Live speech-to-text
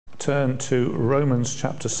turn to Romans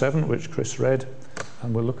chapter 7, which Chris read,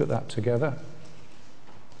 and we'll look at that together.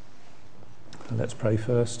 And let's pray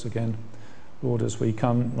first again. Lord, as we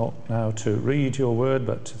come not now to read your word,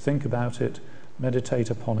 but to think about it,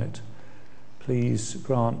 meditate upon it, please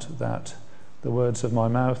grant that the words of my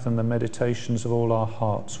mouth and the meditations of all our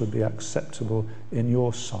hearts would be acceptable in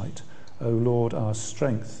your sight, O Lord, our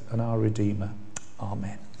strength and our Redeemer.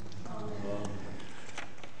 Amen.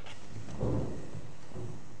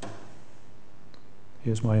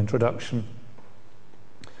 Here's my introduction.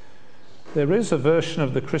 There is a version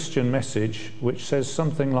of the Christian message which says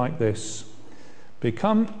something like this: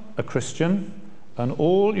 become a Christian and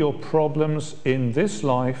all your problems in this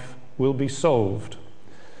life will be solved.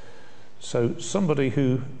 So somebody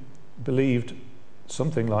who believed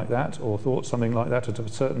something like that or thought something like that at a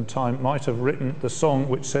certain time might have written the song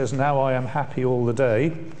which says, "Now I am happy all the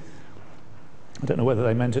day." I don't know whether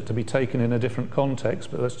they meant it to be taken in a different context,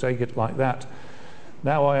 but let's take it like that.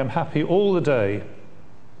 Now I am happy all the day.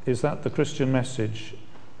 Is that the Christian message?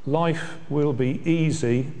 Life will be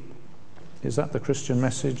easy. Is that the Christian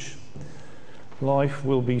message? Life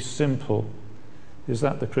will be simple. Is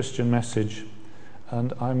that the Christian message?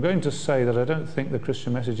 And I'm going to say that I don't think the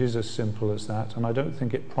Christian message is as simple as that, and I don't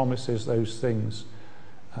think it promises those things.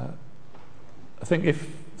 I think if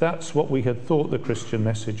that's what we had thought the Christian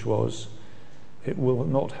message was, it will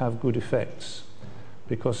not have good effects,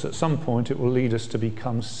 because at some point it will lead us to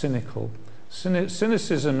become cynical.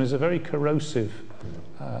 Cynicism is a very corrosive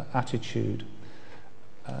attitude.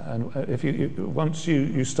 And if once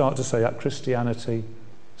you start to say that Christianity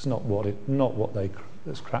is not what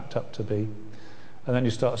it's cracked up to be, and then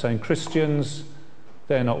you start saying Christians,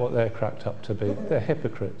 they're not what they're cracked up to be. They're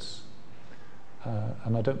hypocrites,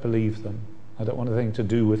 and I don't believe them. I don't want anything to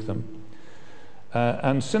do with them.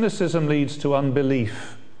 And cynicism leads to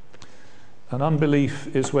unbelief. And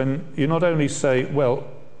unbelief is when you not only say, well,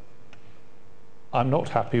 I'm not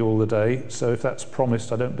happy all the day, so if that's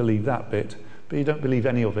promised, I don't believe that bit, but you don't believe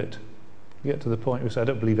any of it. You get to the point where you say, I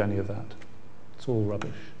don't believe any of that. It's all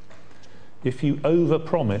rubbish. If you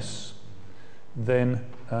overpromise, then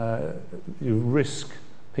you risk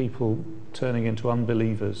people turning into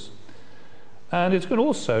unbelievers. And it can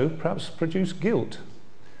also perhaps produce guilt,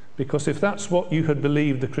 because if that's what you had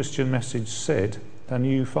believed the Christian message said, and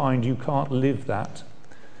you find you can't live that,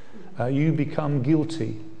 you become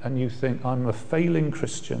guilty, and you think, I'm a failing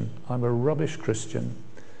Christian, I'm a rubbish Christian,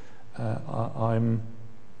 I'm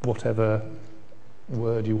whatever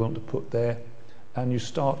word you want to put there, and you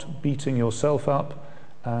start beating yourself up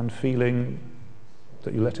and feeling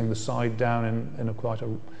that you're letting the side down in a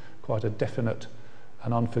quite a definite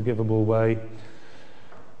and unforgivable way.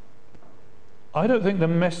 I don't think the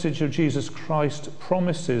message of Jesus Christ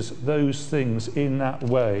promises those things in that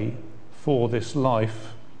way for this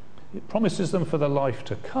life. It promises them for the life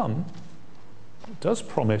to come. It does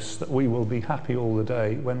promise that we will be happy all the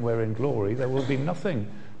day when we're in glory. There will be nothing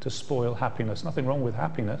to spoil happiness, nothing wrong with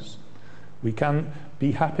happiness. We can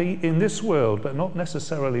be happy in this world, but not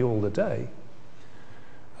necessarily all the day.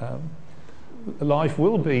 Life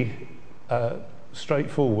will be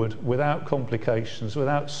straightforward, without complications,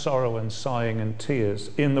 without sorrow and sighing and tears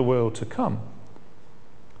in the world to come,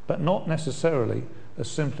 but not necessarily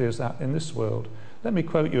as simply as that in this world. Let me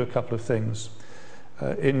quote you a couple of things.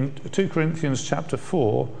 In 2 Corinthians chapter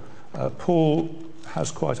 4, Paul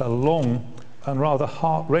has quite a long and rather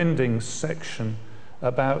heart-rending section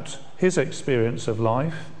about his experience of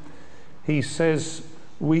life. He says,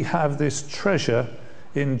 we have this treasure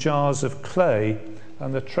in jars of clay,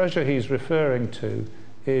 and the treasure he's referring to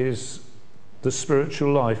is the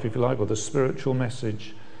spiritual life, if you like, or the spiritual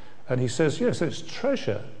message. And he says, yes, it's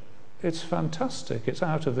treasure. It's fantastic. It's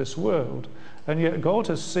out of this world. And yet God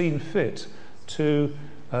has seen fit to,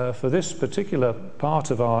 for this particular part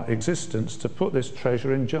of our existence, to put this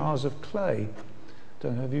treasure in jars of clay.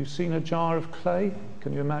 Don't know, have you seen a jar of clay?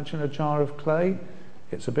 Can you imagine a jar of clay?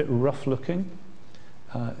 It's a bit rough looking.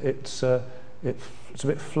 It's a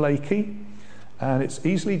bit flaky, and it's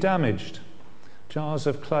easily damaged. Jars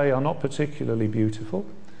of clay are not particularly beautiful,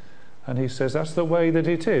 and he says that's the way that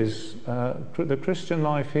it is. The Christian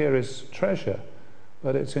life here is treasure,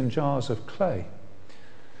 but it's in jars of clay.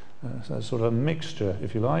 So a sort of a mixture,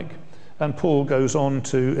 if you like. And Paul goes on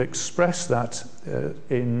to express that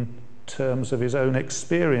in terms of his own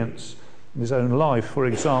experience, his own life. For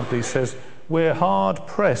example, he says, we're hard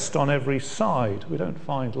pressed on every side. We don't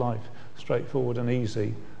find life straightforward and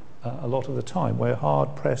easy a lot of the time. We're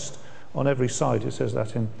hard pressed on every side. It says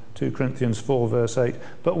that in 2 Corinthians 4 verse 8.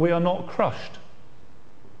 But we are not crushed.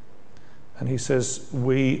 And he says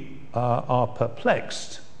we are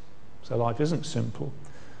perplexed. So life isn't simple.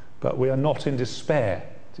 but we are not in despair.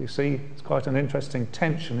 Do you see? It's quite an interesting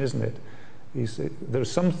tension, isn't it?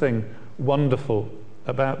 There's something wonderful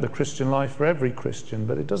about the Christian life for every Christian,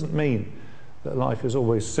 but it doesn't mean that life is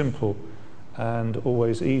always simple and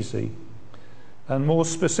always easy. And more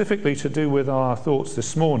specifically, to do with our thoughts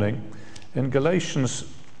this morning, in Galatians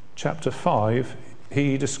chapter 5,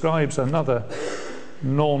 he describes another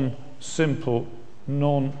non-simple,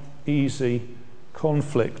 non-easy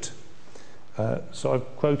conflict. So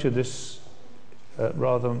I've quoted this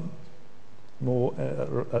rather more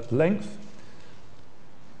at length.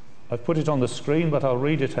 I've put it on the screen, but I'll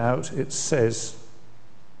read it out. It says,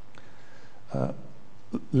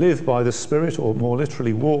 live by the Spirit, or more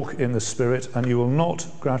literally, walk in the Spirit, and you will not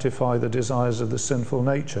gratify the desires of the sinful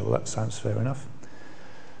nature. Well, that sounds fair enough.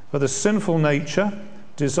 For the sinful nature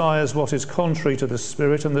desires what is contrary to the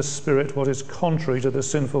Spirit, and the Spirit what is contrary to the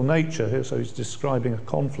sinful nature. Here, so he's describing a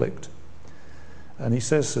conflict. And he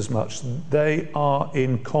says as much. They are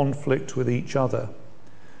in conflict with each other,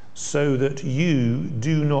 so that you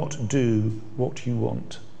do not do what you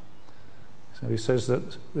want. So he says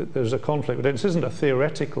that there's a conflict. But this isn't a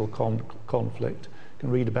theoretical conflict. You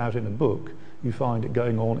can read about it in a book. You find it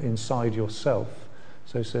going on inside yourself.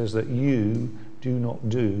 So he says that you do not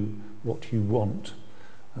do what you want.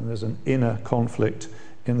 And there's an inner conflict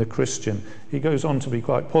in the Christian. He goes on to be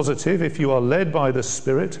quite positive. If you are led by the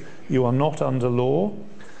Spirit, you are not under law.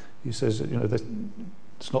 He says that,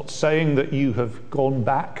 it's not saying that you have gone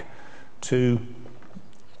back to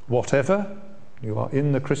whatever. You are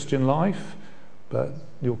in the Christian life, but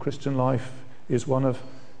your Christian life is one of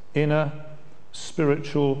inner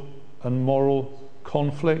spiritual and moral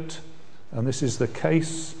conflict. And this is the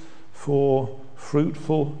case for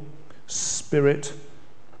fruitful Spirit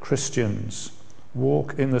Christians.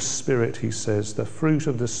 Walk in the Spirit, he says. The fruit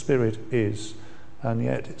of the Spirit is, and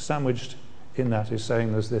yet sandwiched in that is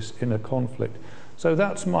saying there's this inner conflict. So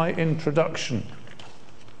that's my introduction.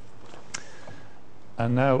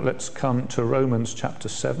 And now let's come to Romans chapter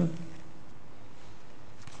 7.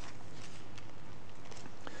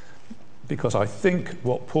 Because I think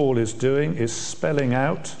what Paul is doing is spelling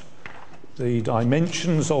out the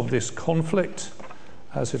dimensions of this conflict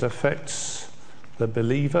as it affects the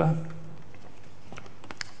believer,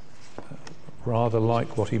 rather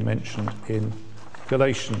like what he mentioned in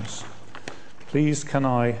Galatians. Please, can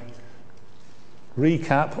I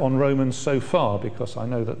recap on Romans so far, because I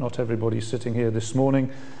know that not everybody sitting here this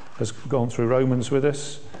morning has gone through Romans with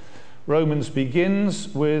us. Romans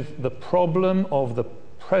begins with the problem of the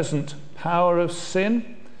present power of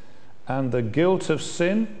sin and the guilt of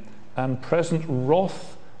sin and present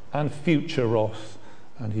wrath and future wrath.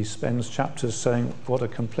 And he spends chapters saying what a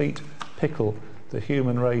complete pickle the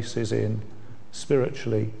human race is in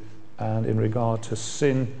spiritually and in regard to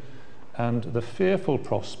sin and the fearful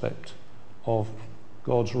prospect of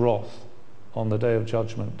God's wrath on the day of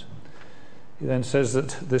judgment. He then says that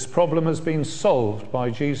this problem has been solved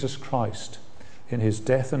by Jesus Christ in his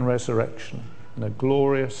death and resurrection in a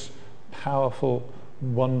glorious, powerful,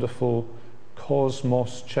 wonderful,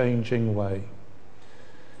 cosmos-changing way.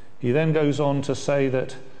 He then goes on to say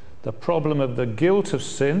that the problem of the guilt of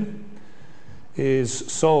sin is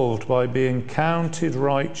solved by being counted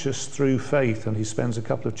righteous through faith, and he spends a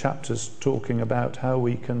couple of chapters talking about how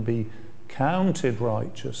we can be counted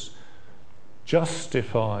righteous,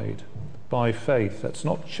 justified by faith. That's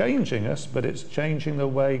not changing us, but it's changing the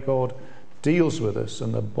way God deals with us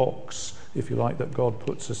and the box, if you like, that God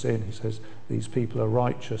puts us in. He says these people are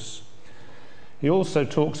righteous. He also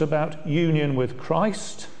talks about union with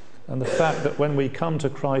Christ and the fact that when we come to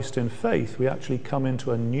Christ in faith, we actually come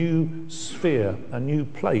into a new sphere, a new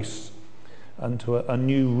place, and to a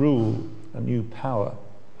new rule, a new power.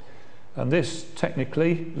 And this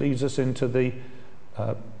technically leads us into the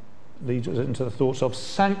thoughts of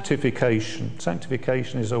sanctification.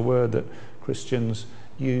 Sanctification is a word that Christians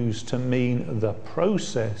use to mean the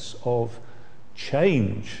process of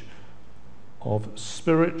change, of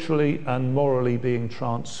spiritually and morally being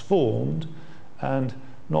transformed, and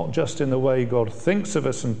not just in the way God thinks of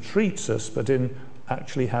us and treats us, but in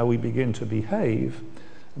actually how we begin to behave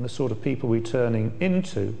and the sort of people we're turning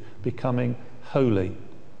into, becoming holy.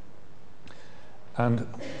 And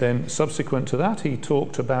then subsequent to that, he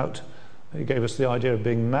gave us the idea of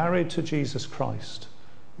being married to Jesus Christ.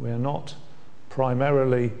 We are not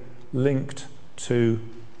primarily linked to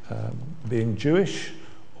being Jewish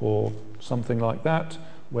or something like that.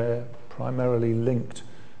 We're primarily linked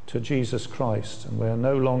to Jesus Christ, and we are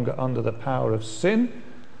no longer under the power of sin,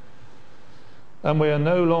 and we are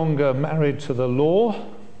no longer married to the law.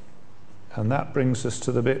 And that brings us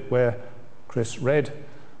to the bit where Chris read,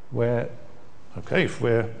 where, okay, if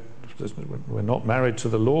we're we're not married to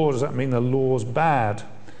the law. Does that mean the law's bad?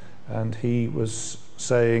 And he was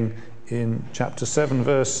saying in chapter 7,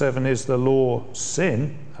 verse 7, is the law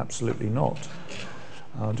sin? Absolutely not.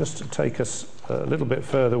 Just to take us a little bit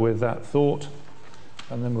further with that thought,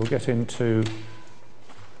 and then we'll get into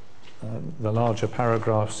the larger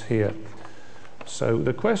paragraphs here. So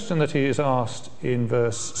the question that he is asked in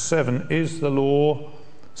verse 7, is the law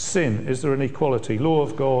sin? Is there an equality? Law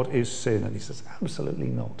of God is sin. And he says, absolutely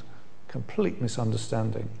not. Complete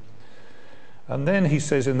misunderstanding. And then he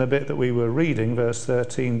says in the bit that we were reading, verse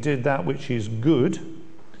 13, did that which is good.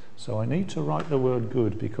 So I need to write the word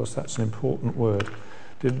good because that's an important word.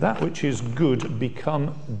 Did that which is good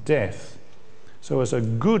become death? So as a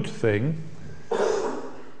good thing,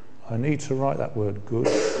 I need to write that word good.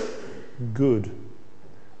 Good.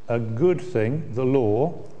 A good thing, the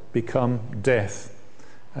law, become death.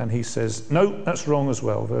 And he says, no, that's wrong as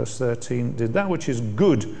well. Verse 13, did that which is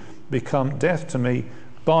good become death to me?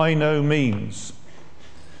 By no means.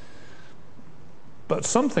 But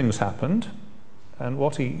something's happened, and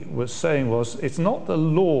what he was saying was, it's not the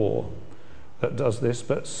law that does this,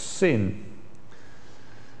 but sin.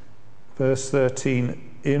 Verse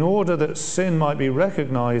 13, in order that sin might be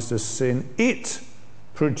recognized as sin, it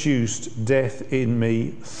produced death in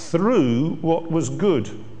me through what was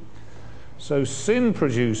good. So sin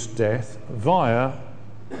produced death via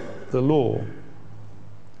the law.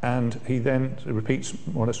 And he then repeats,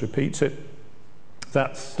 more or less repeats it,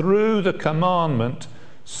 that through the commandment,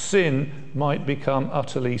 sin might become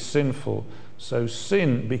utterly sinful. So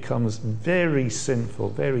sin becomes very sinful,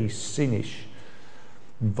 very sinnish,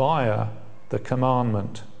 via the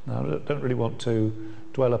commandment. Now, I don't really want to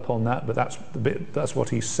dwell upon that, but that's what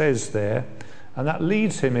he says there. And that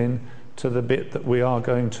leads him in to the bit that we are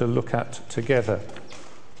going to look at together.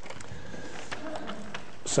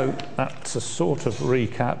 So that's a sort of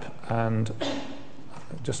recap, and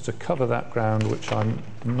just to cover that ground, which I'm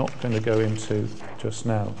not going to go into just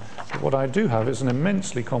now. But what I do have is an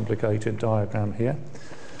immensely complicated diagram here,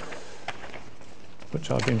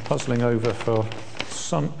 which I've been puzzling over for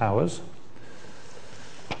some hours.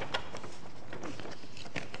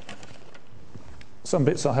 Some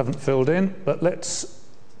bits I haven't filled in, but let's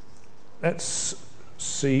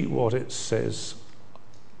see what it says.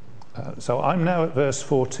 So I'm now at verse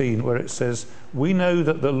 14, where it says, we know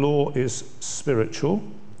that the law is spiritual,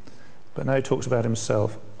 but now he talks about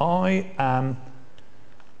himself. I am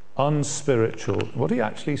unspiritual. What he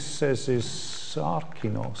actually says is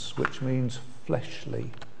sarkinos, which means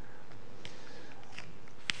fleshly.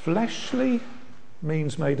 Fleshly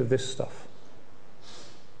means made of this stuff.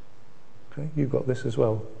 Okay, you've got this as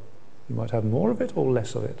well. You might have more of it or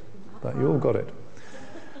less of it, but you all got it.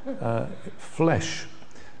 Flesh.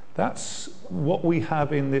 That's what we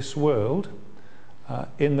have in this world.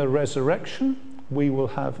 In the resurrection, we will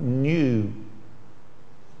have new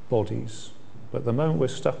bodies. But at the moment, we're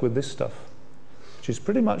stuck with this stuff, which is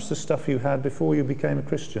pretty much the stuff you had before you became a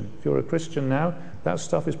Christian. If you're a Christian now, that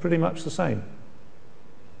stuff is pretty much the same.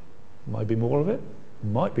 Might be more of it,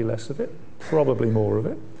 might be less of it, probably more of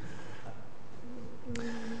it.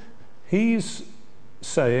 He's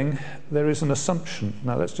saying there is an assumption.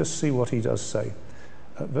 Now let's just see what he does say.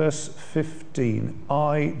 At verse 15,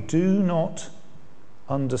 I do not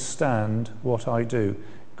understand what I do.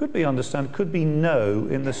 Could be understand, could be know,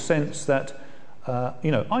 in the sense that,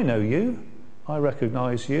 I know you, I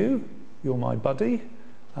recognize you, you're my buddy.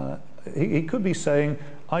 He could be saying,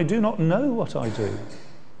 I do not know what I do.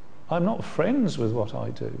 I'm not friends with what I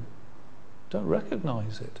do. Don't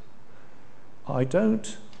recognize it. I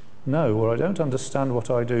don't know, or I don't understand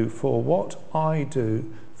what I do. For what I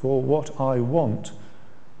do, for what I want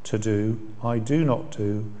to do, I do not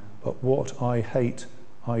do, but what I hate,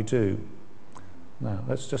 I do. Now,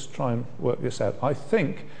 let's just try and work this out. I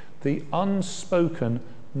think the unspoken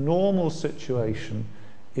normal situation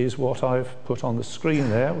is what I've put on the screen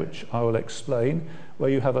there, which I will explain, where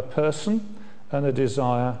you have a person and a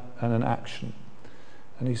desire and an action.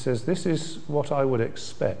 And he says, this is what I would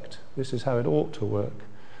expect. This is how it ought to work.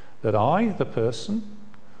 That I, the person,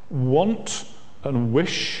 want and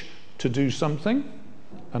wish to do something,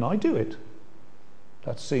 and I do it.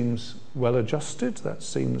 That seems well adjusted. That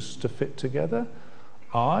seems to fit together.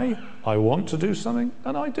 I want to do something,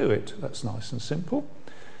 and I do it. That's nice and simple.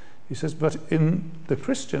 He says, but in the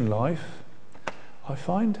Christian life, I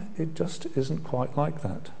find it just isn't quite like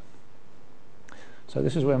that. So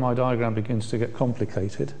this is where my diagram begins to get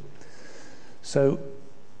complicated. So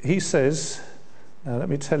he says, now let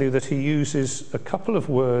me tell you that he uses a couple of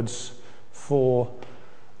words for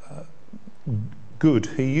good.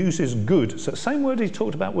 He uses good. So same word he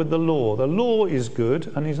talked about with the law. The law is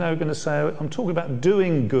good, and he's now going to say, I'm talking about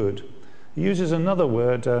doing good. He uses another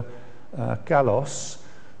word, galos,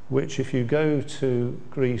 which if you go to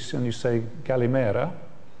Greece and you say galimera,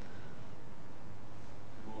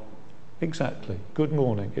 exactly, good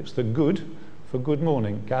morning. It's the good for good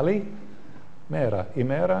morning. Gali, mera.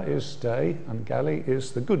 Imera is day, and gali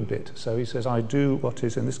is the good bit. So he says, I do what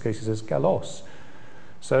is, in this case he says galos.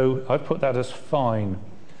 So I've put that as fine.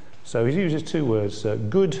 So he uses two words,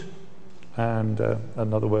 good and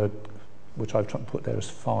another word which I've tried to put there as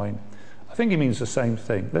fine. I think he means the same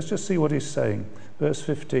thing. Let's just see what he's saying. Verse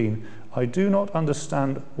 15, I do not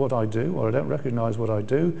understand what I do, or I don't recognize what I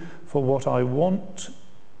do, for what I want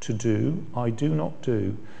to do, I do not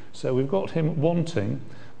do. So we've got him wanting,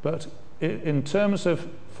 but in terms of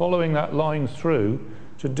following that line through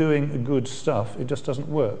to doing good stuff, it just doesn't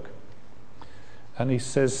work. And he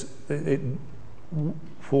says,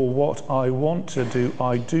 for what I want to do,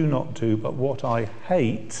 I do not do, but what I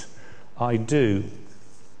hate, I do.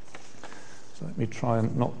 So let me try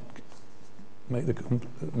and not make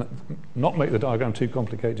the diagram too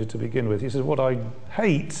complicated to begin with. He says, what I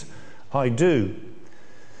hate, I do.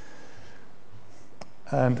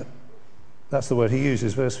 And that's the word he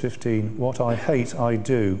uses, verse 15, what I hate, I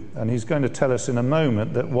do. And he's going to tell us in a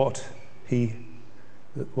moment that what he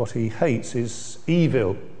hates is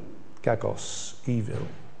evil, gagos, evil.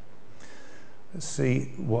 Let's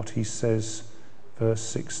see what he says, verse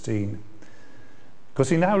 16. Because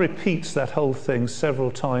he now repeats that whole thing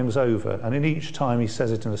several times over, and in each time he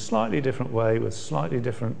says it in a slightly different way with slightly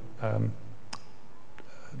different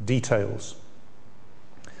details.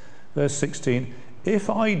 Verse 16, if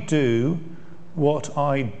I do what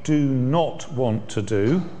I do not want to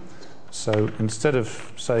do, so instead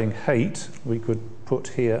of saying hate, we could put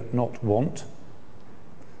here not want.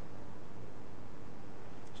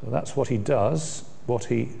 So that's what he does, what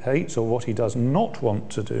he hates or what he does not want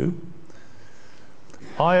to do.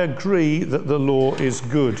 I agree that the law is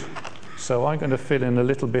good. So I'm going to fill in a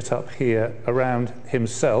little bit up here around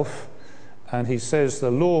himself. And he says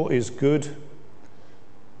the law is good.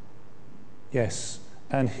 Yes.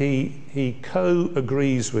 And he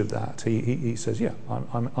co-agrees with that. He says, yeah,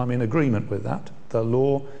 I'm in agreement with that. The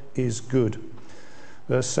law is good.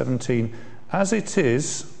 Verse 17, as it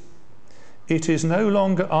is no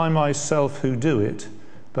longer I myself who do it,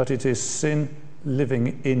 but it is sin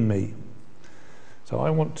living in me. So I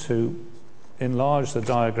want to enlarge the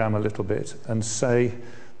diagram a little bit and say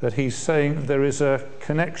that he's saying there is a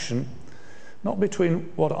connection, not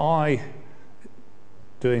between what I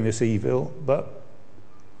doing this evil, but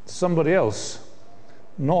somebody else,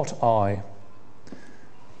 not I,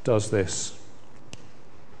 does this.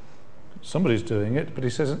 Somebody's doing it, but he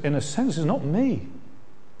says, in a sense, it's not me.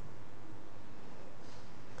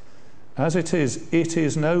 As it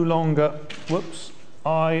is no longer,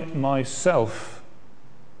 I myself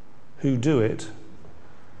who do it,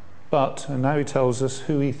 but, and now he tells us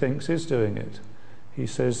who he thinks is doing it. He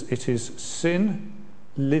says, it is sin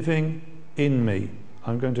living in me.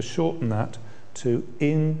 I'm going to shorten that to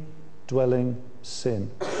indwelling sin.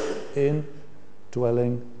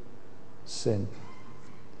 Indwelling sin.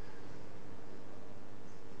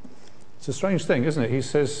 It's a strange thing, isn't it? He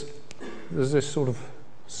says there's this sort of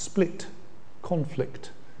split conflict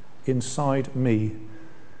inside me.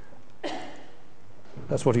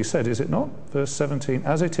 That's what he said, is it not? Verse 17,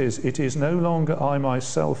 as it is no longer I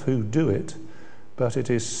myself who do it, but it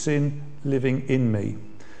is sin living in me.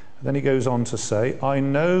 And then he goes on to say, I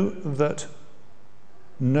know that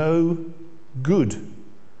no good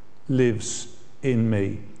lives in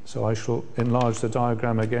me. So I shall enlarge the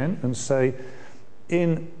diagram again and say,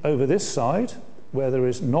 over this side, where there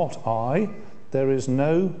is not I, there is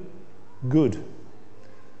no good.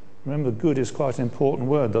 Remember, good is quite an important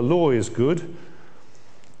word. The law is good,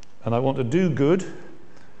 and I want to do good,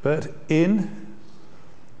 but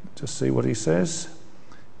just see what he says,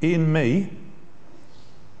 in me,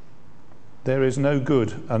 there is no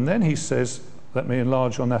good. And then he says, let me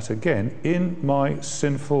enlarge on that again, in my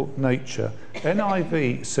sinful nature.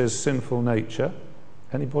 NIV says sinful nature.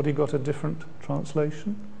 Anybody got a different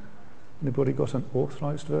translation? Anybody got an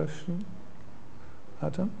authorized version?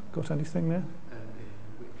 Adam, got anything there?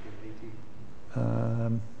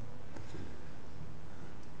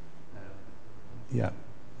 Yeah.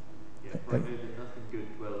 Nothing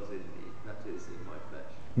good dwells in me, that is in my flesh.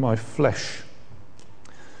 My flesh.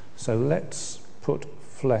 So let's put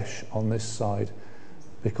flesh on this side,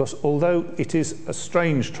 because although it is a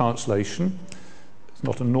strange translation, it's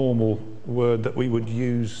not a normal word that we would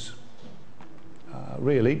use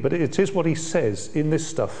really, but it is what he says in this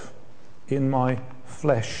stuff, in my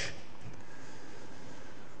flesh.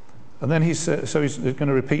 And then he says, so he's going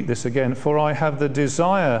to repeat this again. For I have the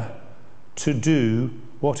desire to do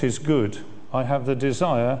what is good. I have the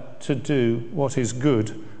desire to do what is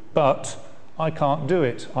good, but I can't do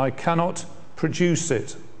it. I cannot produce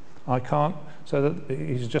it. I can't. So that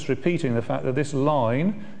he's just repeating the fact that this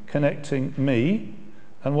line connecting me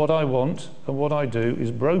and what I want and what I do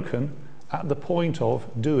is broken at the point of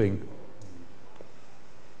doing.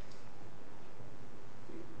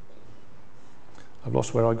 I've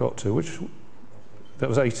lost where I got to. That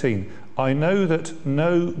was 18. I know that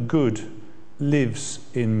no good lives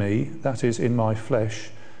in me, that is, in my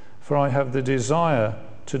flesh, for I have the desire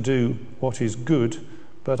to do what is good,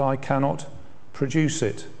 but I cannot produce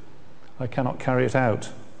it. I cannot carry it out.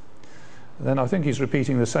 And then I think he's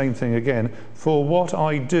repeating the same thing again. For what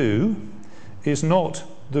I do is not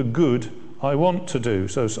the good I want to do.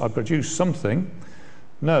 So I produce something.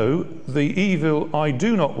 No, the evil I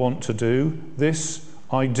do not want to do, this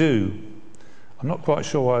I do. I'm not quite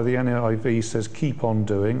sure why the NIV says keep on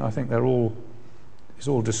doing. I think it's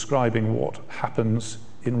all describing what happens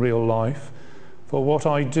in real life. For what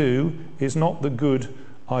I do is not the good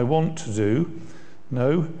I want to do.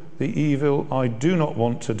 No, the evil I do not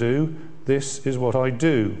want to do, this is what I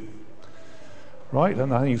do. Right,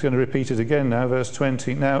 and I think he's going to repeat it again now, verse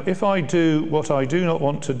 20. Now, if I do what I do not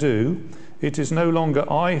want to do, it is no longer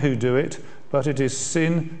I who do it, but it is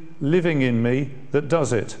sin living in me that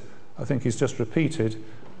does it. I think he's just repeated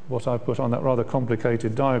what I put on that rather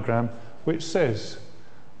complicated diagram, which says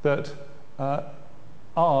that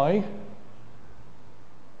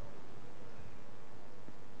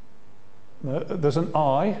there's an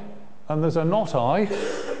I and there's a not I,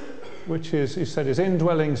 which is, he said, is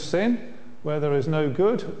indwelling sin, where there is no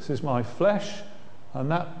good. This is my flesh, and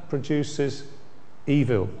that produces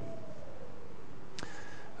evil.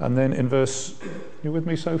 And then in verse, you with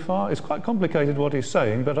me so far? It's quite complicated what he's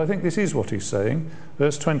saying, but I think this is what he's saying.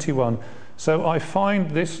 Verse 21. So I find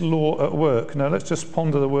this law at work. Now let's just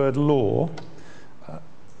ponder the word law.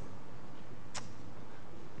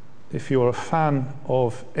 If you're a fan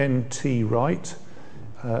of N.T. Wright,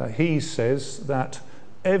 he says that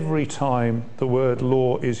every time the word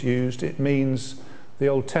law is used, it means the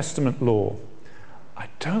Old Testament law. I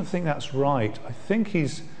don't think that's right. I think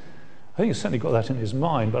he's certainly got that in his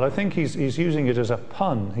mind, but I think he's using it as a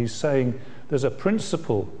pun. He's saying there's a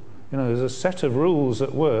principle, there's a set of rules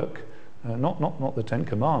at work, not the Ten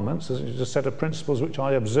Commandments. There's a set of principles which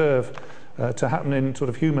I observe to happen in sort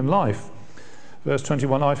of human life. Verse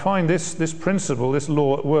 21, I find this principle, this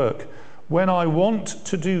law at work. When I want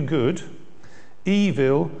to do good,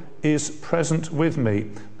 evil is present with me.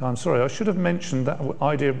 Now, I'm sorry, I should have mentioned that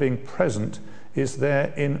idea of being present is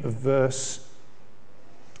there in verse,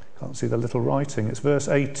 can't see the little writing, it's verse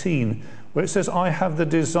 18, where it says, I have the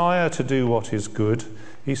desire to do what is good.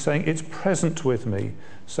 He's saying it's present with me.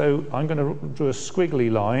 So I'm going to draw a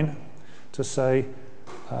squiggly line to say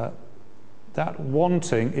that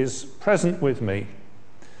wanting is present with me.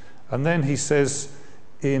 And then he says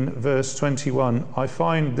in verse 21, I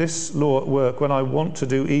find this law at work. When I want to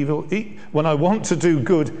do evil, when I want to do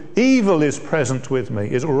good, evil is present with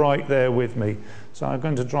me, is right there with me. So I'm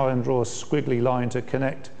going to try and draw a squiggly line to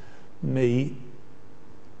connect me,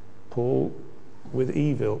 Paul, with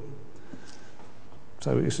evil.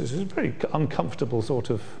 So it's a very uncomfortable sort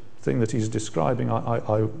of thing that he's describing.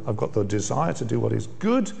 I've got the desire to do what is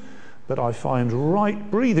good, but I find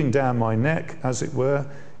right breathing down my neck, as it were,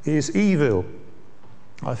 is evil.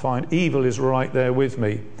 I find evil is right there with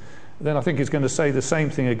me. Then I think he's going to say the same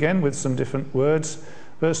thing again with some different words.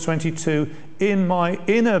 Verse 22, in my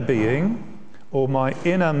inner being, or my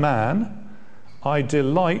inner man, I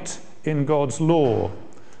delight in God's law.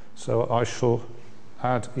 So I shall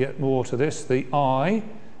add yet more to this. The I,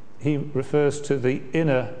 he refers to the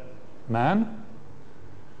inner man.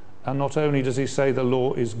 And not only does he say the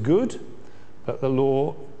law is good, but the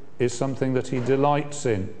law is something that he delights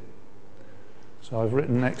in. So I've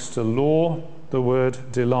written next to law the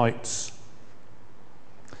word delights.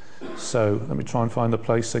 So let me try and find the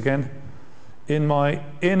place again. In my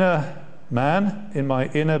inner man, in my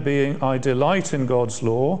inner being, I delight in God's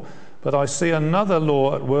law, but I see another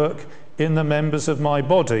law at work in the members of my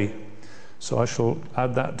body. So I shall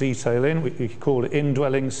add that detail in. We call it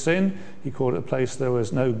indwelling sin. He called it a place there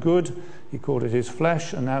was no good. He called it his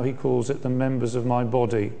flesh, and now he calls it the members of my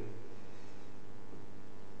body.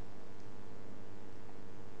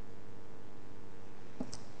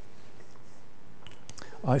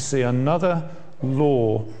 I see another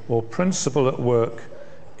law or principle at work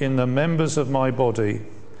in the members of my body.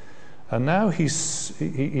 And now he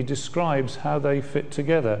describes how they fit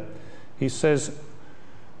together. he says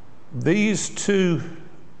these two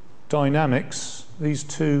dynamics, these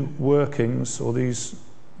two workings, or this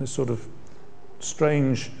sort of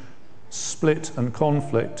strange split and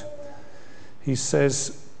conflict, he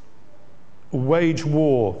says, wage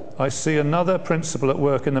war. I see another principle at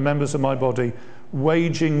work in the members of my body,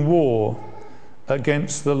 waging war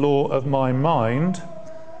against the law of my mind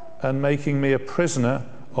and making me a prisoner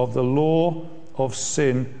of the law of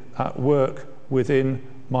sin at work within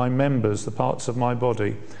my members, the parts of my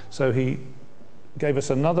body. So he gave us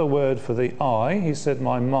another word for the I. He said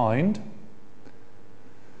my mind.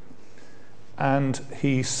 And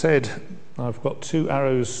he said, I've got two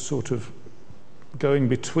arrows sort of going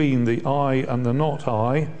between the I and the not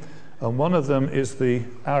I, and one of them is the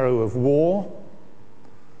arrow of war.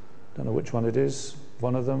 Don't know which one it is.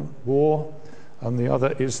 One of them, war, and the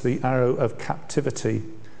other is the arrow of captivity,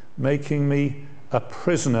 making me a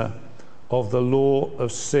prisoner of the law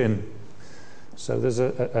of sin. So there's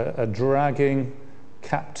a dragging,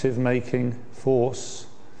 captive-making force.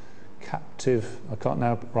 Captive, I can't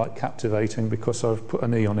now write captivating because I've put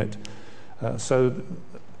an E on it. So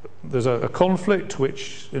there's a conflict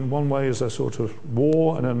which in one way is a sort of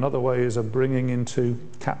war and in another way is a bringing into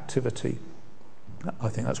captivity. I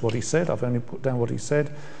think that's what he said. I've only put down what he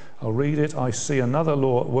said. I'll read it. I see another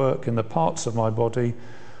law at work in the parts of my body,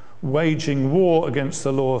 waging war against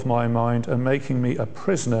the law of my mind and making me a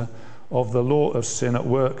prisoner of the law of sin at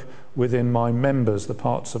work within my members, the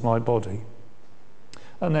parts of my body.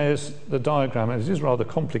 And there's the diagram. It is rather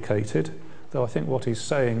complicated, though I think what he's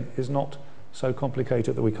saying is not so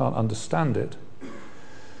complicated that we can't understand it.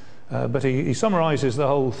 But he summarizes the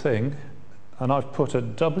whole thing, and I've put a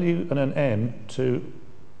W and an M to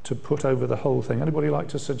put over the whole thing. Anybody like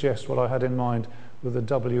to suggest what I had in mind with the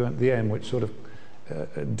W and the M, which sort of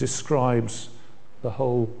describes the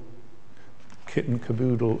whole kit and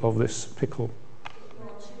caboodle of this pickle?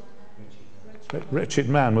 Wretched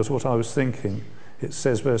man was what I was thinking. It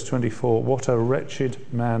says, verse 24, what a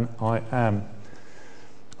wretched man I am.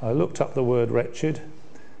 I looked up the word wretched.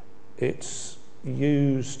 It's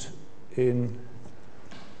used in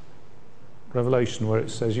Revelation where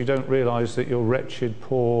it says you don't realise that you're wretched,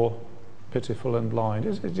 poor, pitiful and blind.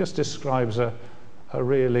 It just describes a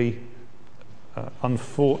really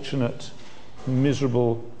unfortunate,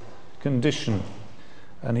 miserable condition.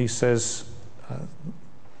 And he says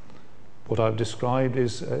what I've described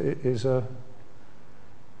is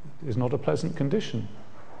not a pleasant condition.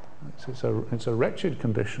 It's a wretched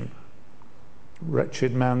condition.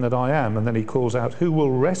 Wretched man that I am. And then he calls out, who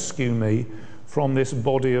will rescue me from this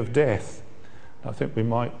body of death? I think we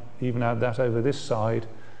might even add that over this side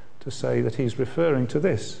to say that he's referring to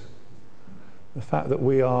this. The fact that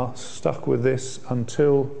we are stuck with this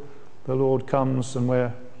until the Lord comes and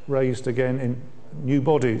we're raised again in new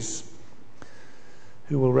bodies.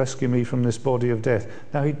 Who will rescue me from this body of death?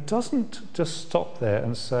 Now he doesn't just stop there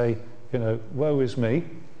and say, woe is me.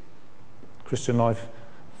 Christian life,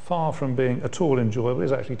 far from being at all enjoyable,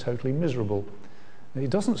 is actually totally miserable. And he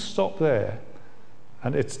doesn't stop there.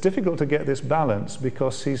 And it's difficult to get this balance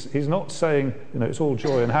because he's not saying, it's all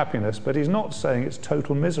joy and happiness, but he's not saying it's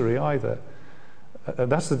total misery either.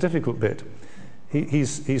 That's the difficult bit.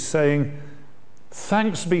 He's saying,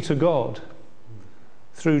 thanks be to God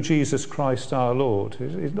through Jesus Christ our Lord.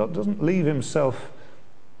 He doesn't leave himself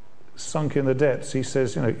sunk in the depths. He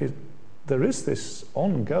says, there is this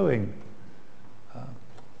ongoing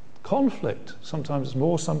conflict. Sometimes it's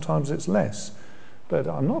more, sometimes it's less. But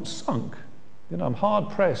I'm not sunk. I'm hard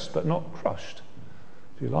pressed but not crushed,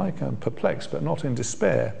 if you like. I'm perplexed but not in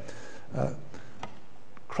despair.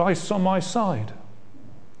 Christ's on my side.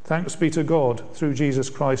 Thanks be to God through Jesus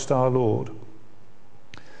Christ our Lord.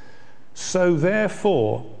 So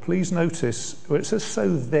therefore, please notice where it says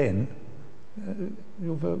so then,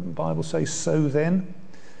 your Bible says so then,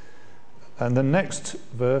 and the next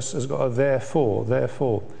verse has got a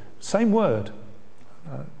therefore. Same word.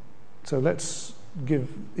 So let's give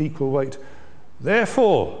equal weight.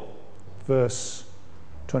 Therefore, verse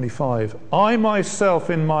 25, I myself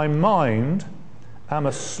in my mind am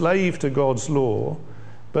a slave to God's law,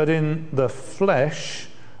 but in the flesh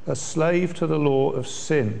a slave to the law of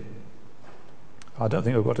sin. I don't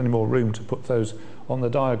think I've got any more room to put those on the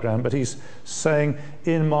diagram, but he's saying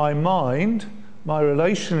in my mind, my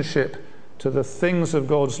relationship to the things of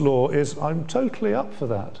God's law is I'm totally up for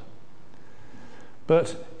that.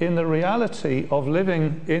 But in the reality of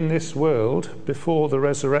living in this world before the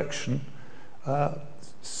resurrection,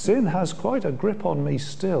 sin has quite a grip on me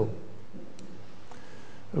still.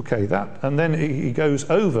 Okay, and then he goes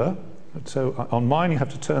over. So on mine you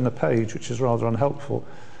have to turn the page, which is rather unhelpful.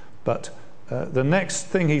 But The next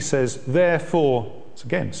thing he says, therefore, it's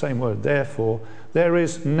again, same word, therefore, there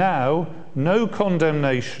is now no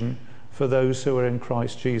condemnation for those who are in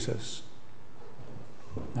Christ Jesus.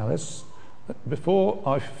 Now before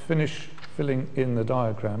I finish filling in the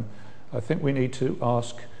diagram, I think we need to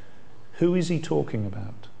ask, who is he talking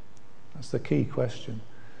about? That's the key question.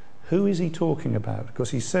 Who is he talking about?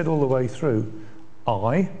 Because he said all the way through,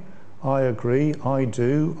 I agree, I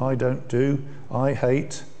do, I don't do, I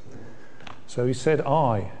hate. So he said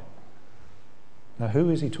I. Now who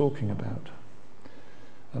is he talking about?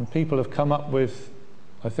 And people have come up with,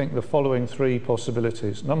 I think, the following three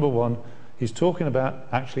possibilities. Number one, he's talking about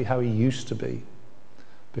actually how he used to be.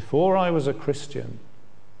 Before I was a Christian,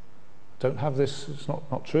 don't have this, it's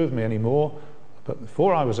not true of me anymore, but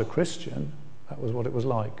before I was a Christian, that was what it was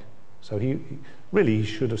like. So he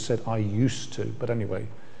should have said I used to, but anyway,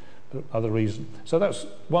 other reason. So that's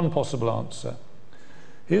one possible answer.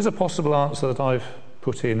 Here's a possible answer that I've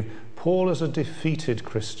put in. Paul as a defeated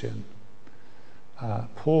Christian.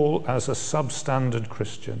 Paul as a substandard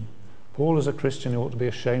Christian. Paul as a Christian who ought to be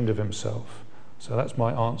ashamed of himself. So that's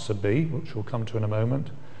my answer B, which we'll come to in a moment.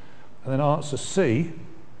 And then answer C,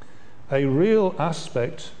 a real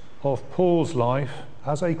aspect of Paul's life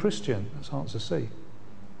as a Christian. That's answer C.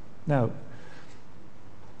 Now,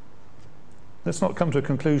 let's not come to a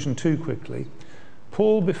conclusion too quickly.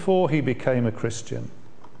 Paul before he became a Christian.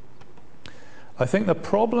 I think the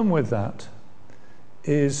problem with that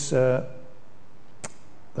is not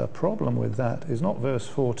verse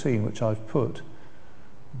 14, which I've put,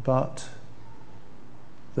 but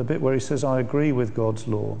the bit where he says, I agree with God's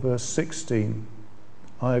law. Verse 16,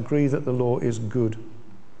 I agree that the law is good.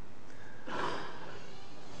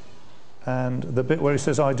 And the bit where he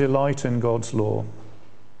says, I delight in God's law.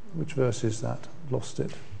 Which verse is that? Lost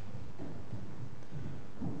it.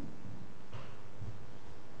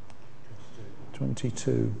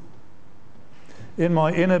 22. In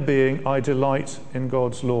my inner being, I delight in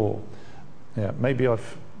God's law. Yeah, maybe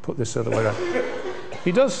I've put this the other way around.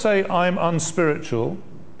 He does say, I'm unspiritual,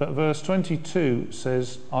 but verse 22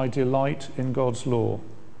 says, I delight in God's law.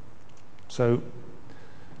 So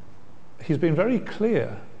he's been very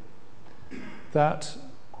clear that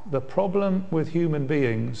the problem with human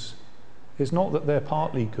beings is not that they're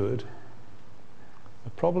partly good. The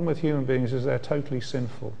problem with human beings is they're totally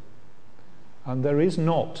sinful. And there is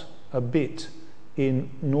not a bit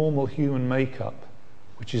in normal human makeup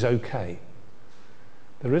which is okay.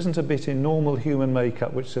 There isn't a bit in normal human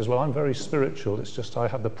makeup which says, well, I'm very spiritual, it's just I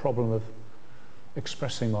have the problem of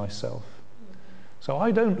expressing myself. So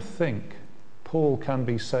I don't think Paul can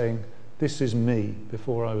be saying, this is me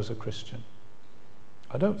before I was a Christian.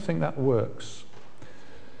 I don't think that works.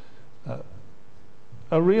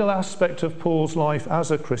 A real aspect of Paul's life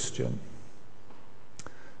as a Christian.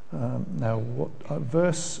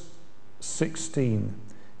 Verse 16,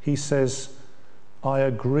 he says, I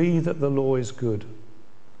agree that the law is good.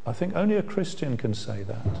 I think only a Christian can say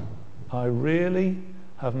that. I really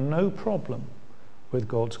have no problem with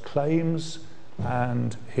God's claims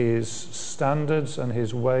and his standards and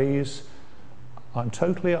his ways. I'm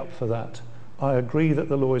totally up for that. I agree that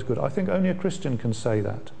the law is good. I think only a Christian can say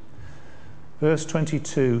that. Verse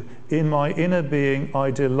 22, in my inner being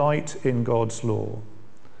I delight in God's law.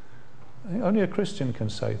 I think only a Christian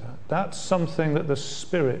can say that. That's something that the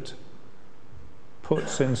Spirit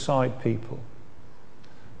puts inside people.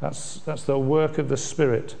 That's the work of the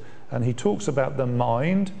Spirit. And he talks about the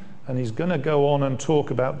mind, and he's going to go on and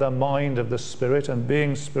talk about the mind of the Spirit and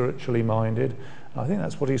being spiritually minded. I think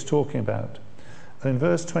that's what he's talking about. And in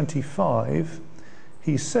verse 25,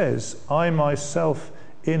 he says, I myself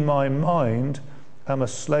in my mind am a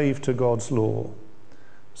slave to God's law.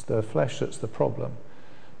 It's the flesh that's the problem.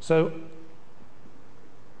 So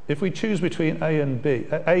if we choose between A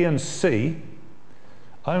and C,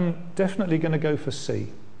 I'm definitely going to go for C.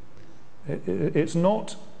 It's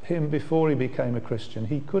not him before he became a Christian.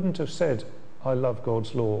 He couldn't have said, I love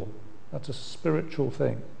God's law. That's a spiritual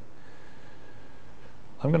thing.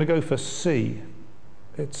 I'm going to go for C.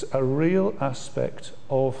 It's a real aspect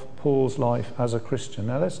of Paul's life as a Christian.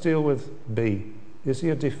 Now let's deal with B. Is he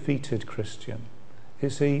a defeated Christian?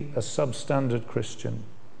 Is he a substandard Christian?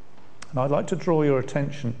 And I'd like to draw your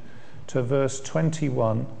attention to verse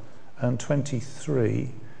 21 and 23.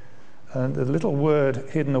 And the little word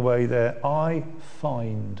hidden away there, I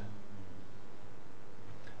find.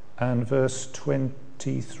 And verse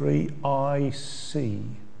 23, I see.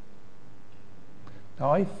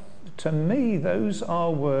 Now, to me, those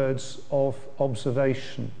are words of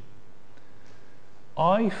observation.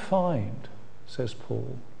 I find, says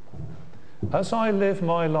Paul, as I live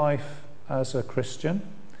my life as a Christian,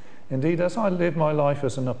 Indeed, as I live my life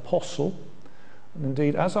as an apostle, and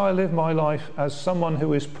indeed as I live my life as someone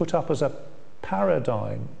who is put up as a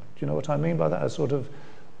paradigm, do you know what I mean by that? A sort of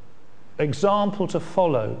example to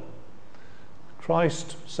follow.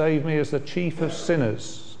 Christ saved me as the chief of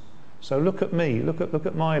sinners. So look at me, look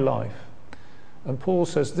at my life. And Paul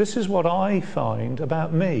says, this is what I find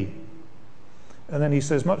about me. And then he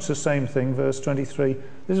says much the same thing, verse 23,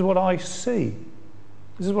 this is what I see.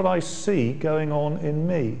 This is what I see going on in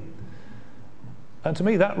me. And to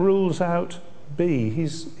me that rules out B.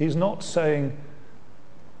 He's not saying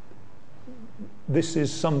this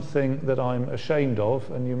is something that I'm ashamed of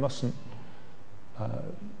and you mustn't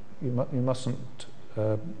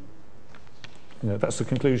that's the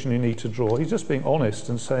conclusion you need to draw. He's just being honest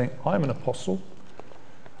and saying, I'm an apostle.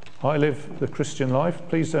 I live the Christian life.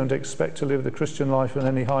 Please don't expect to live the Christian life in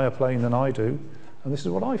any higher plane than I do. And this is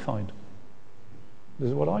what I find. This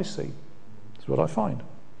is what I see. This is what I find.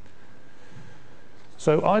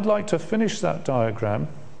 So I'd like to finish that diagram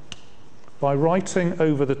by writing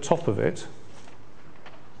over the top of it.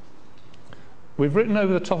 We've written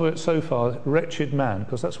over the top of it so far, wretched man,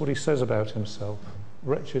 because that's what he says about himself.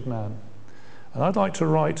 Wretched man. And I'd like to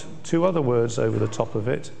write two other words over the top of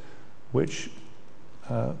it, which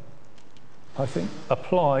I think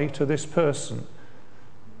apply to this person.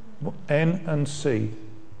 N and C.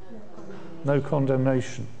 No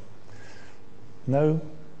condemnation. No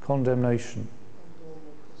condemnation.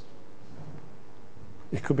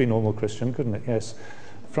 It could be normal Christian, couldn't it? Yes.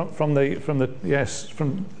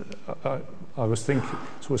 I was thinking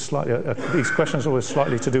it's always slightly. These questions are always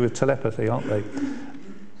slightly to do with telepathy, aren't they?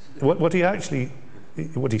 What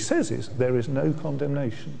he says is there is no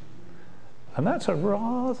condemnation, and that's a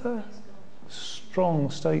rather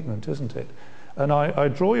strong statement, isn't it? And I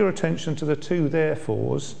draw your attention to the two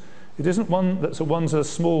therefores. It isn't one's a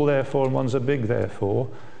small therefore and one's a big therefore.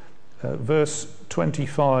 Verse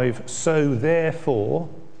 25, so therefore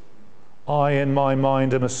I in my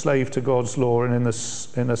mind am a slave to God's law and in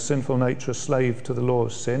a sinful nature a slave to the law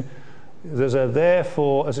of sin. There's a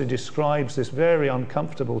therefore as it describes this very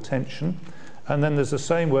uncomfortable tension, and then there's the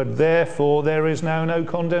same word, therefore there is now no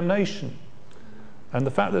condemnation. And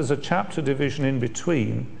the fact there's a chapter division in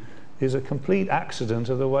between is a complete accident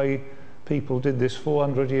of the way people did this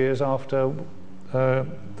 400 years after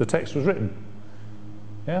the text was written.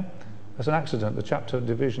 Yeah? That's an accident. The chapter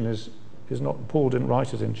division is not, Paul didn't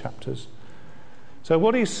write it in chapters. So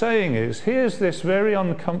what he's saying is, here's this very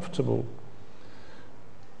uncomfortable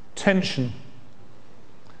tension.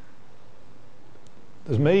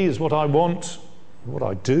 There's me, is what I want, what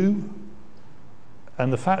I do,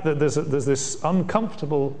 and the fact that there's this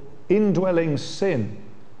uncomfortable indwelling sin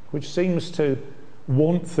which seems to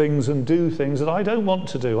want things and do things that I don't want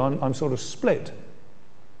to do. I'm sort of split.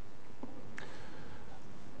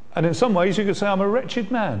 And in some ways you could say I'm a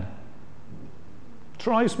wretched man.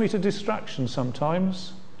 Drives me to distraction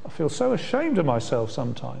sometimes. I feel so ashamed of myself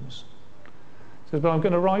sometimes. He says, but I'm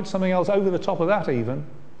going to write something else over the top of that even.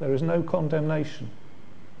 There is no condemnation.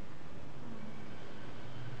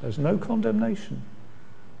 There's no condemnation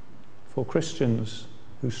for Christians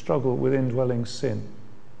who struggle with indwelling sin.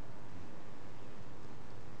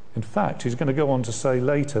 In fact, he's going to go on to say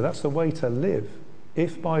later, that's the way to live.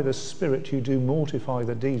 If by the Spirit you do mortify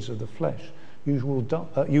the deeds of the flesh, you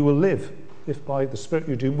will live. If by the Spirit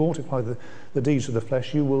you do mortify the deeds of the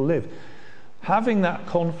flesh, you will live. Having that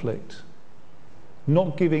conflict,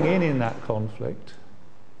 not giving in that conflict,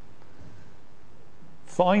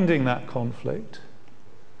 finding that conflict,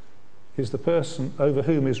 is the person over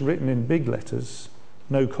whom is written in big letters,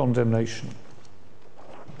 no condemnation.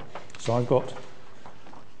 So I've got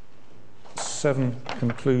 7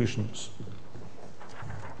 conclusions.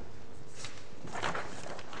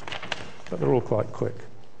 But they're all quite quick.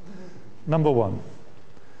 Number 1,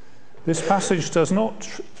 this passage does not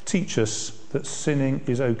teach us that sinning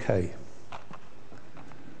is okay.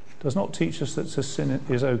 Does not teach us that sin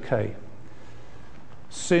is okay.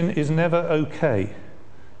 Sin is never okay.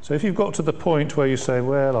 So if you've got to the point where you say,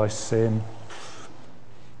 well, I sin,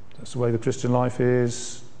 that's the way the Christian life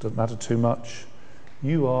is, doesn't matter too much,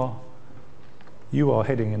 you are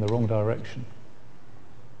heading in the wrong direction.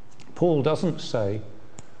 Paul doesn't say,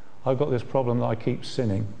 I've got this problem that I keep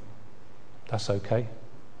sinning. That's okay.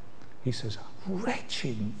 He says,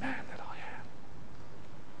 wretched man that I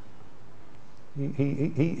am.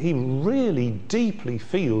 He really deeply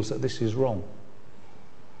feels that this is wrong.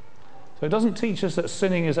 So it doesn't teach us that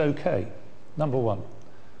sinning is okay, number 1.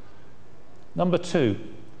 Number 2,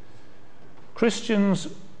 Christians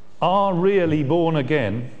are really born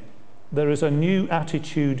again. There is a new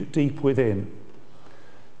attitude deep within.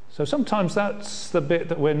 So sometimes that's the bit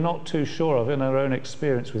that we're not too sure of in our own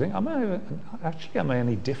experience. We think, am I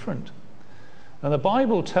any different? And the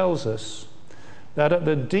Bible tells us that at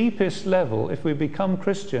the deepest level, if we become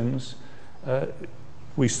Christians,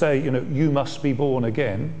 we say, you must be born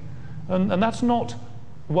again. And that's not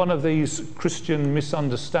one of these Christian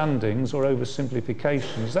misunderstandings or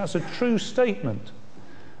oversimplifications. That's a true statement.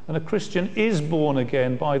 And a Christian is born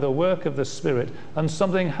again by the work of the Spirit, and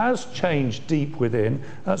something has changed deep within.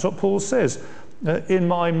 That's what Paul says. In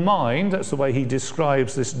my mind, that's the way he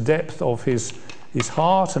describes this depth of his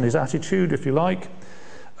heart and his attitude, if you like.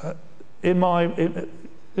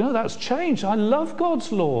 That's changed. I love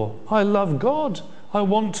God's law. I love God. I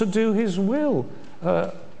want to do his will.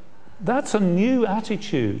 That's a new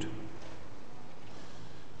attitude.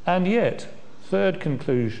 And yet, third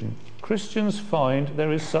conclusion, Christians find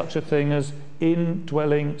there is such a thing as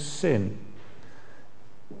indwelling sin.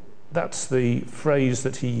 That's the phrase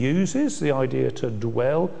that he uses, the idea to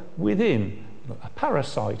dwell within. A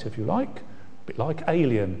parasite, if you like, a bit like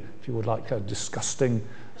alien, if you would like a disgusting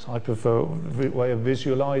type of way of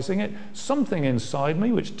visualizing it. Something inside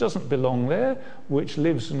me which doesn't belong there, which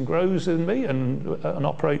lives and grows in me and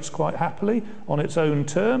operates quite happily on its own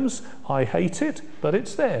terms. I hate it, but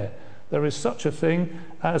it's there. There is such a thing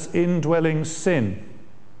as indwelling sin.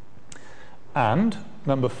 And,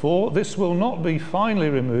 number 4, this will not be finally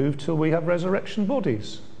removed till we have resurrection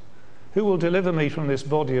bodies. Who will deliver me from this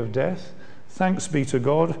body of death? Thanks be to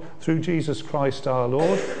God through Jesus Christ our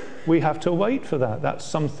Lord. We have to wait for that. That's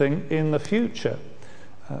something in the future,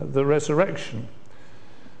 the resurrection.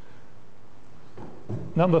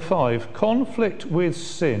 Number 5, conflict with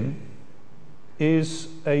sin is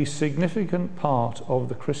a significant part of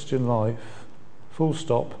the Christian life, full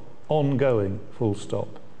stop, ongoing, full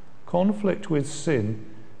stop. Conflict with sin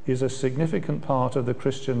is a significant part of the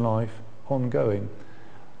Christian life, ongoing.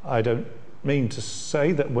 I don't mean to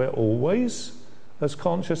say that we're always as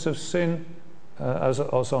conscious of sin as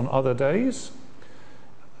on other days.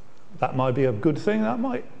 That might be a good thing, that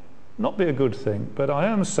might not be a good thing, but I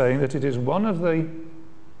am saying that it is one of the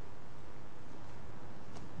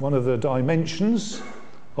dimensions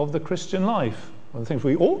of the Christian life, one of the things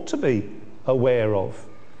we ought to be aware of.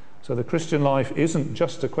 So the Christian life isn't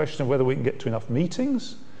just a question of whether we can get to enough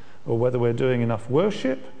meetings or whether we're doing enough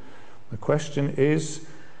worship. The question is,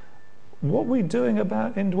 what are we doing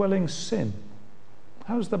about indwelling sin?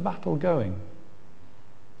 How's the battle going?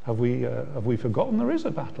 Have we forgotten there is a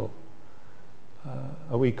battle?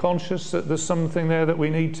 Are we conscious that there's something there that we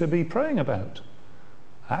need to be praying about,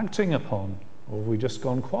 acting upon, or have we just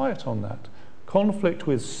gone quiet on that? Conflict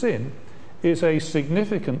with sin is a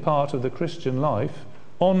significant part of the Christian life,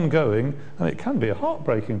 ongoing, and it can be a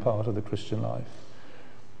heartbreaking part of the Christian life.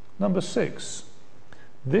 Number 6,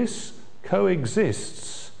 this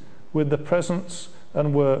coexists with the presence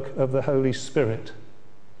and work of the Holy Spirit.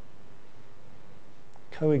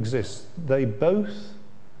 Coexist. They both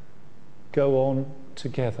go on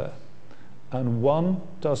together, and one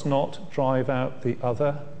does not drive out the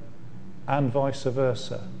other, and vice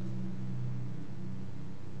versa.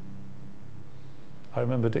 I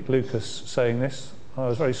remember Dick Lucas saying this. I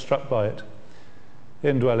was very struck by it.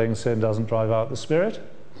 Indwelling sin doesn't drive out the Spirit,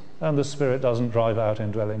 and the Spirit doesn't drive out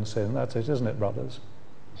indwelling sin. That's it, isn't it, brothers?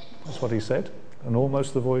 That's what he said, and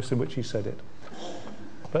almost the voice in which he said it.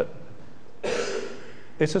 But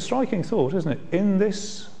it's a striking thought, isn't it? In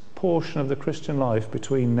this portion of the Christian life,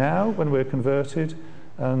 between now, when we're converted,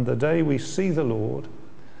 and the day we see the Lord,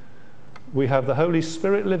 we have the Holy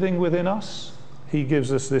Spirit living within us. He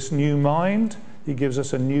gives us this new mind. He gives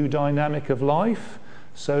us a new dynamic of life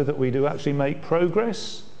so that we do actually make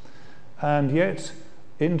progress. And yet,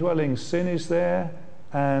 indwelling sin is there,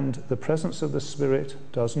 and the presence of the Spirit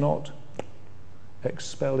does not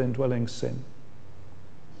expel indwelling sin.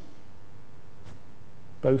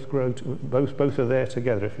 Both are there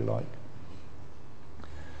together, if you like.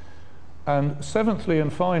 And seventhly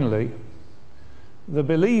and finally, the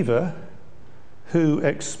believer who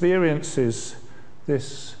experiences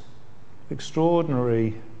this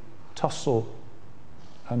extraordinary tussle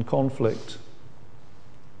and conflict,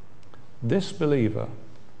 this believer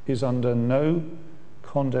is under no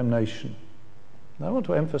condemnation. And I want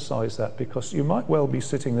to emphasize that, because you might well be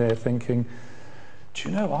sitting there thinking, do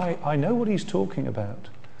you know, I know what he's talking about,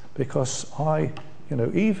 because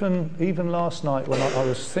even last night when I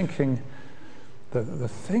was thinking the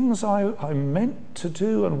things I meant to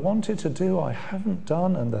do and wanted to do I haven't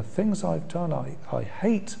done, and the things I've done I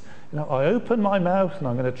hate I open my mouth and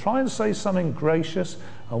I'm going to try and say something gracious,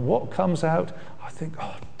 and what comes out, I think,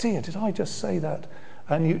 oh dear, did I just say that?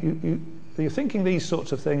 And you're thinking these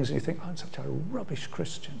sorts of things, and you think, I'm such a rubbish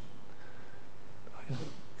Christian.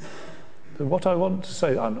 But what I want to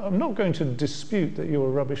say, I'm not going to dispute that you're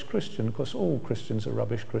a rubbish Christian, because all Christians are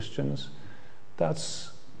rubbish Christians.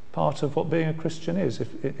 That's part of what being a Christian is,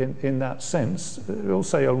 in that sense. We'll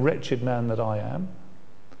say, a wretched man that I am.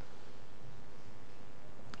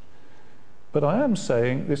 But I am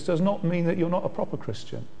saying this does not mean that you're not a proper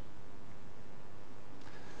Christian.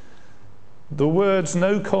 The words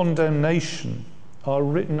 "no condemnation" are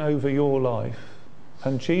written over your life,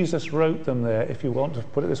 and Jesus wrote them there. If you want to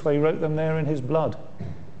put it this way, he wrote them there in his blood.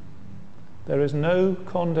 There is no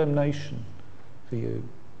condemnation for you.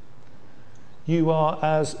 You are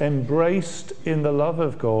as embraced in the love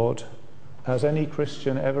of God as any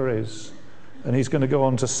Christian ever is. And he's going to go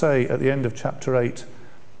on to say at the end of chapter 8,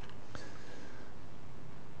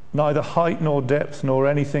 neither height nor depth nor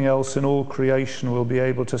anything else in all creation will be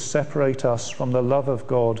able to separate us from the love of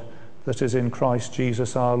God that is in Christ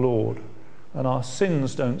Jesus our Lord. And our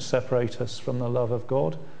sins don't separate us from the love of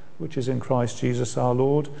God, which is in Christ Jesus our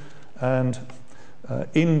Lord. And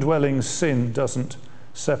indwelling sin doesn't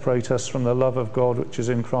separate us from the love of God, which is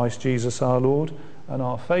in Christ Jesus our Lord. And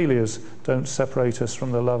our failures don't separate us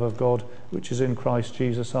from the love of God, which is in Christ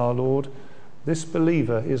Jesus our Lord. This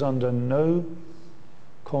believer is under no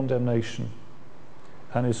condemnation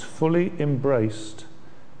and is fully embraced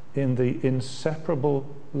in the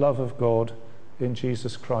inseparable love of God in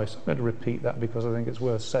Jesus Christ. I'm going to repeat that because I think it's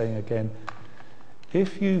worth saying again.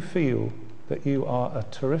 If you feel that you are a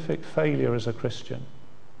terrific failure as a Christian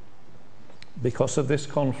because of this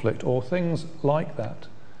conflict or things like that,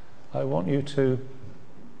 I want you to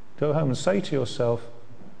go home and say to yourself,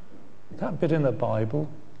 that bit in the Bible,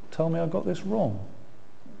 tell me I got this wrong.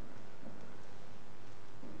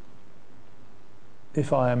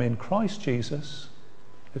 If I am in Christ Jesus,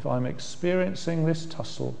 if I'm experiencing this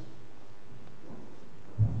tussle,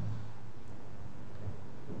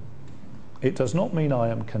 it does not mean I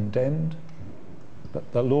am condemned,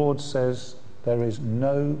 but the Lord says there is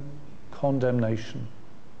no condemnation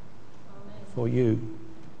for you.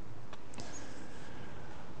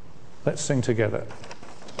 Let's sing together.